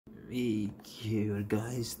Hey, here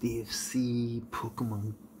guys, DFC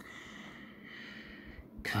Pokemon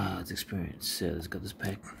cards experience. So let's got this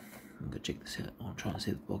pack. I'm gonna check this out. I'll try and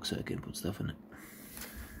see the box so I can put stuff in it.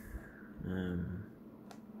 And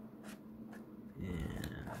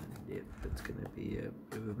yep, that's gonna be a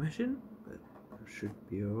bit of a mission, but it should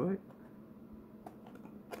be alright.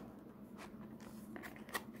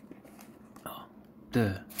 Oh,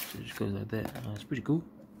 duh. So it just goes like that. Oh, it's pretty cool.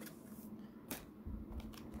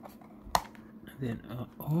 Then,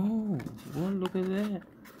 oh, well, look at that.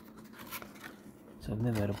 So I've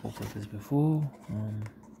never had a box like this before.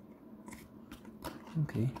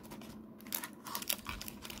 Okay.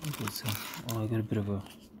 Oh, I got a bit of a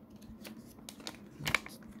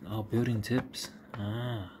building tips.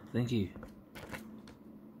 Thank you.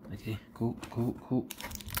 Okay, cool.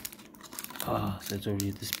 So it's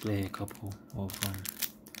already display a couple of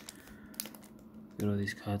got all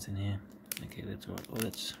these cards in here. Okay, that's alright. Oh,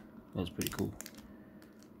 that's pretty cool.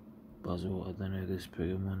 Puzzle, I don't know this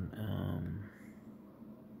Pokemon.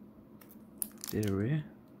 Is it a rare?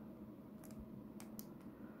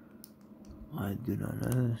 I do not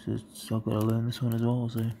know. So I've got to learn this one as well,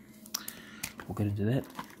 so we'll get into that.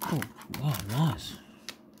 Oh, wow, nice.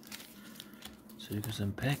 So we've got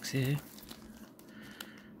some packs here.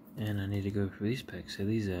 And I need to go through these packs. So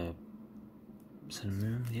these are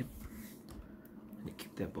Cinnamon, yep. I'm gonna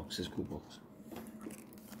keep that box, this cool box.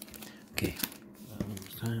 Okay.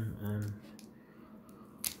 Time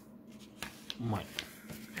might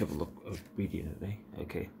have a look of reading today.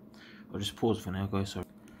 Okay, I'll just pause for now, guys. Sorry.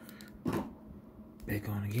 Back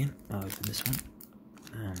on again. I'll open this one.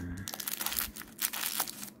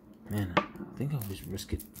 Man, I think I'll just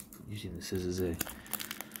risk it using the scissors there.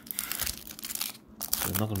 So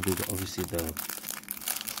I'm not gonna do the obviously the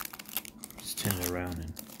just turn it around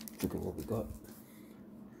and look at what we got.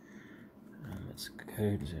 That's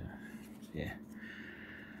codes. Yeah.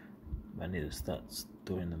 I need to start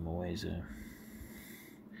storing them away, so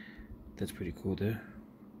that's pretty cool though.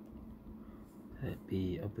 That'd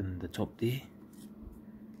be up in the top there.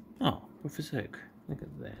 Oh, Professor Oak, look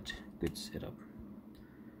at that, good setup.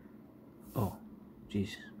 Oh,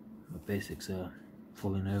 jeez, my basics are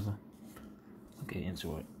falling over. Okay, it's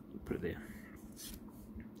alright, put it there.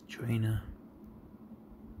 Trainer,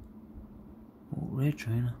 oh, rare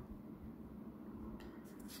trainer.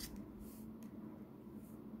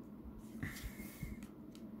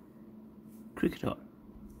 Cricketer.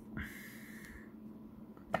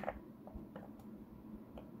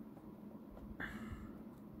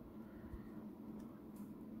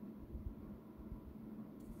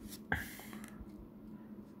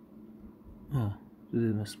 Oh,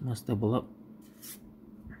 they must double up.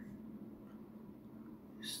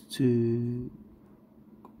 It's two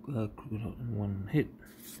cricketer in one hit.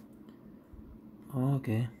 Oh,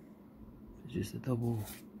 okay. It's just a double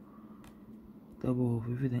of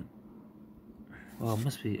everything. Oh, it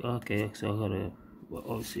must be okay. So I gotta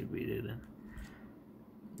obviously read it then.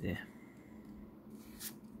 Yeah.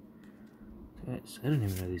 So I don't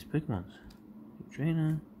even know these Pokemons.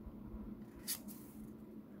 Trainer.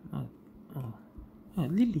 Oh,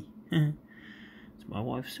 Lily. It's my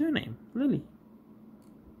wife's surname, Lily.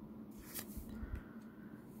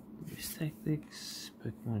 Tactics,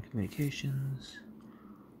 Pokemon communications.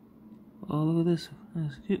 Oh, look at this.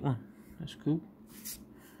 That's a cute one. That's cool.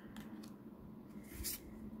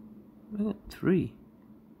 I got 3.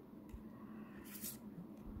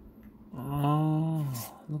 Oh,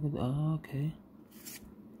 look at that. Oh, okay.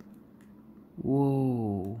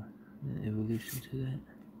 Whoa. The evolution to that.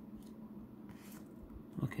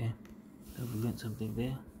 Okay. I've learned something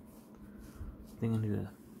there. I think I need to.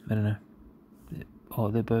 I don't know.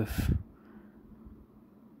 Oh, they're both.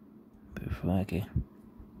 Okay.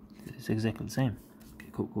 It's exactly the same. Okay,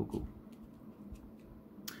 cool.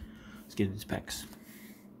 Let's get into these packs.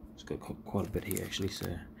 It's got quite a bit here actually, so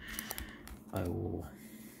I will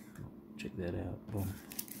check that out. Boom.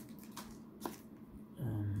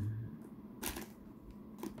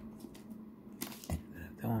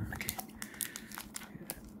 That one, okay.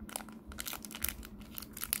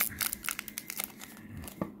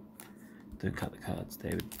 Don't cut the cards,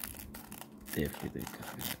 David. Definitely don't cut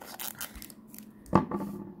the cards.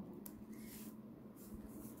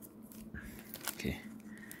 Okay.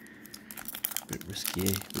 A bit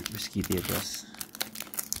risky there, boss.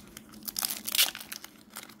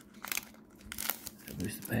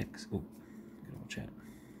 Where's the packs? Oh, gotta watch out.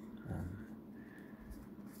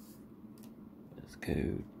 Let's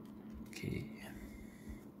go. Okay.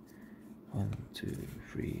 1, 2,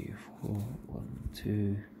 3, 4. 1,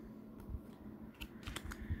 2.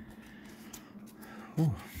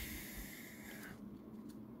 Oh.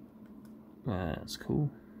 Well, that's cool.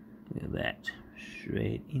 Look at that.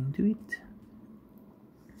 Straight into it.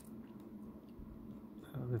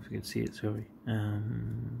 I don't know if you can see it, sorry.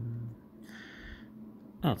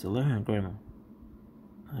 Oh, it's a Lohan Grammar.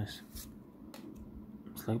 Nice.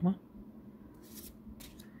 Slugma.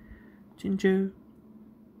 Jinju.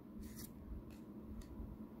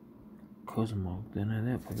 Cosmo. Don't know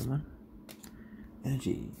that Pokemon.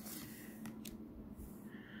 Energy.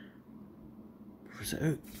 Professor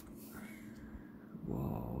Oak.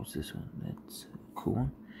 Whoa, what's this one? That's a cool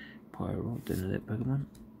one. Pyro. Don't know that Pokemon.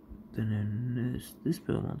 Then there's this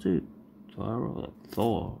Pokemon too. Tyro.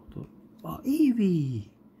 Thor. Oh, Eevee.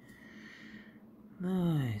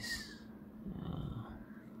 Nice.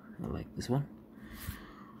 I like this one.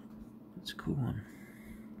 It's a cool one.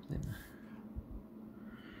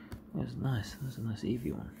 That's nice. That's a nice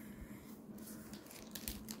Eevee one.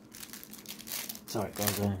 Sorry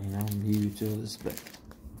guys, I'm new to this, but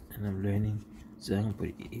and I'm learning, so I'm gonna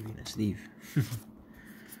put Eevee in a sleeve.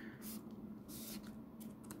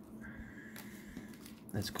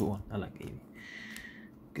 That's a cool one. I like Eevee.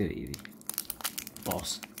 Go Eevee.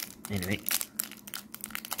 Boss. Anyway.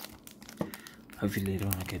 Hopefully later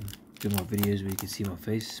on I can do more videos where you can see my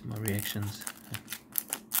face, my reactions.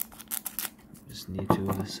 Just need to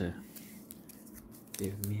this, so bear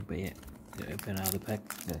with me. But yeah, to open out of the pack.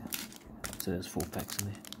 Yeah. So there's 4 packs in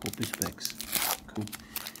there, 4 booster packs. Cool.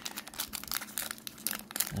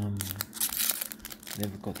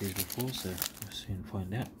 Never got these before, so we'll soon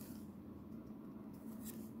find out.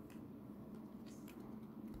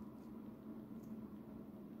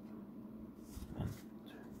 One,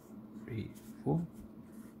 2, 3, 4.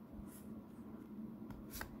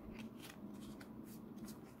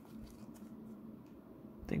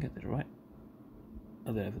 I think I did it right. I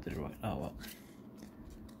don't know if I did it right. Oh well.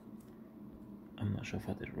 I'm not sure if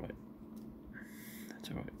I did it right. That's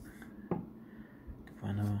alright. Can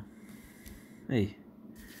find another. Hey.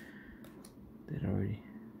 Did already.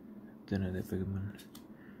 Don't know that Pokemon.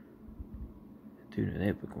 I do know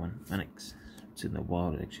that Pokemon. Manix. It's in the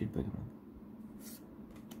wild actually, Pokemon.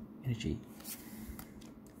 Energy.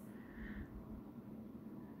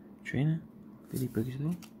 Trainer. Billy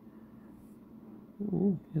Pokestore.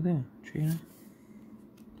 Oh, you're there. Trainer.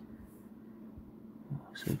 Oh,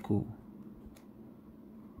 so cool.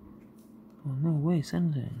 Oh no way,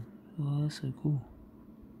 Sunshine. Oh, that's so cool.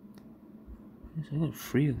 Yes, I got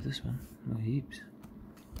 3 of this one. No heaps.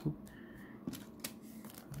 Cool.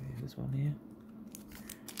 Okay, this one here.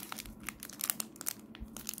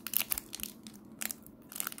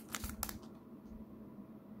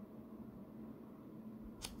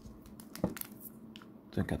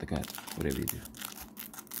 Don't cut the card, whatever you do.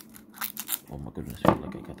 Oh my goodness, I feel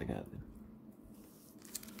like I cut the card then.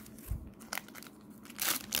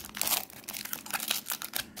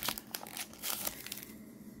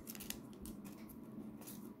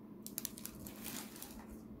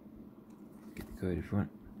 Code if you want.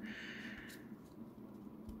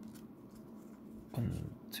 1,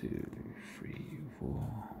 2, 3, 4. 1,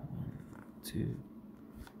 2.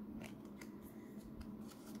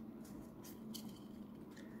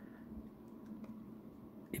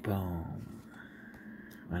 Ipom.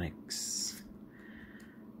 Manix.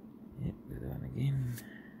 Yep, do that one again.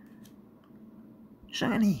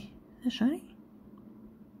 Shiny. Is that shiny?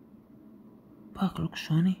 Parker looks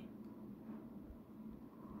shiny.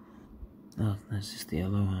 Oh, that's just the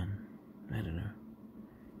yellow one. I don't know.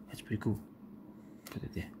 That's pretty cool. Put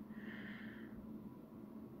it there.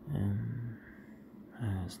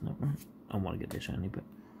 It's not right. I want to get that shiny, but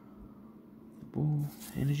the ball,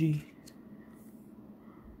 energy.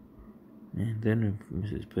 Man, they don't know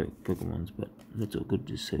if it's Pokemons, but that's all good.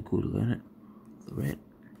 Just so cool to learn it. The red.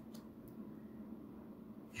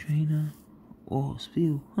 Trainer. Oh,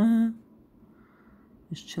 Spiel. Huh?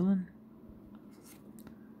 Just chilling.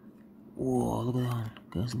 Whoa, look at that one.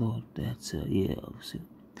 Guys, Lord. That's, yeah, obviously.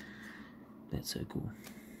 That's so cool.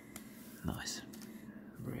 Nice.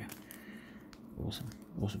 Rare. Awesome.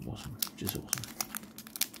 Awesome, awesome. Just awesome.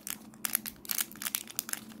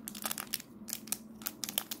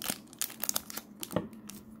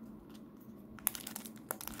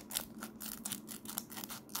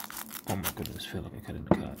 Oh my goodness, I feel like I cut in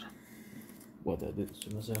the card. Why did I do this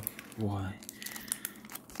to myself? Why?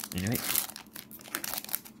 Anyway.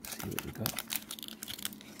 See what we got.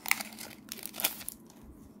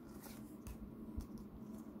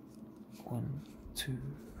 One, 2,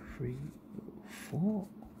 3, 4. 1,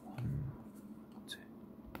 2.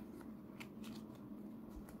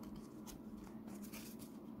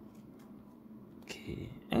 Okay.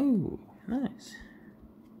 Oh, nice.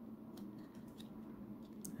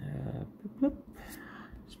 Bloop, bloop.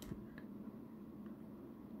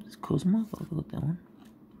 Cosmo. I forgot that one.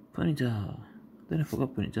 Ponyta. Then I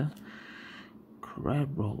forgot Ponyta.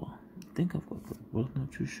 Crab Roller. I think I've got Crab Roller,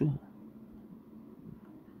 not too sure.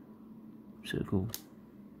 So cool.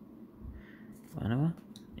 Whatever.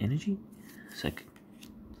 Energy. Psychic.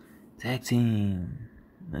 Tag team.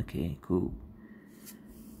 Okay, cool.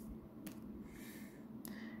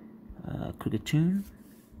 Cricket tune.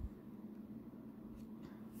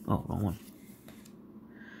 Oh, wrong one.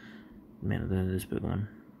 Man, this big one.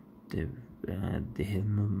 They have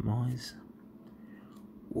my eyes.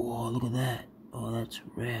 Whoa, look at that. Oh, that's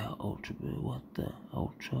rare. Ultra. What the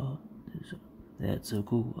ultra? That's so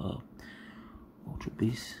cool. Ultra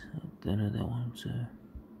beast. I don't know that one. So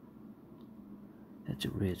that's a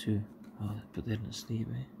rare too. Oh, put that in the sleeve,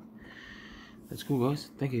 eh? That's cool, guys.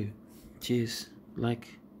 Thank you. Cheers.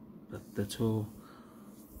 Like. But that's all.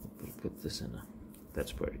 I'll put this in.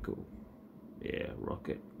 That's pretty cool. Yeah,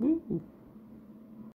 rocket. Woo.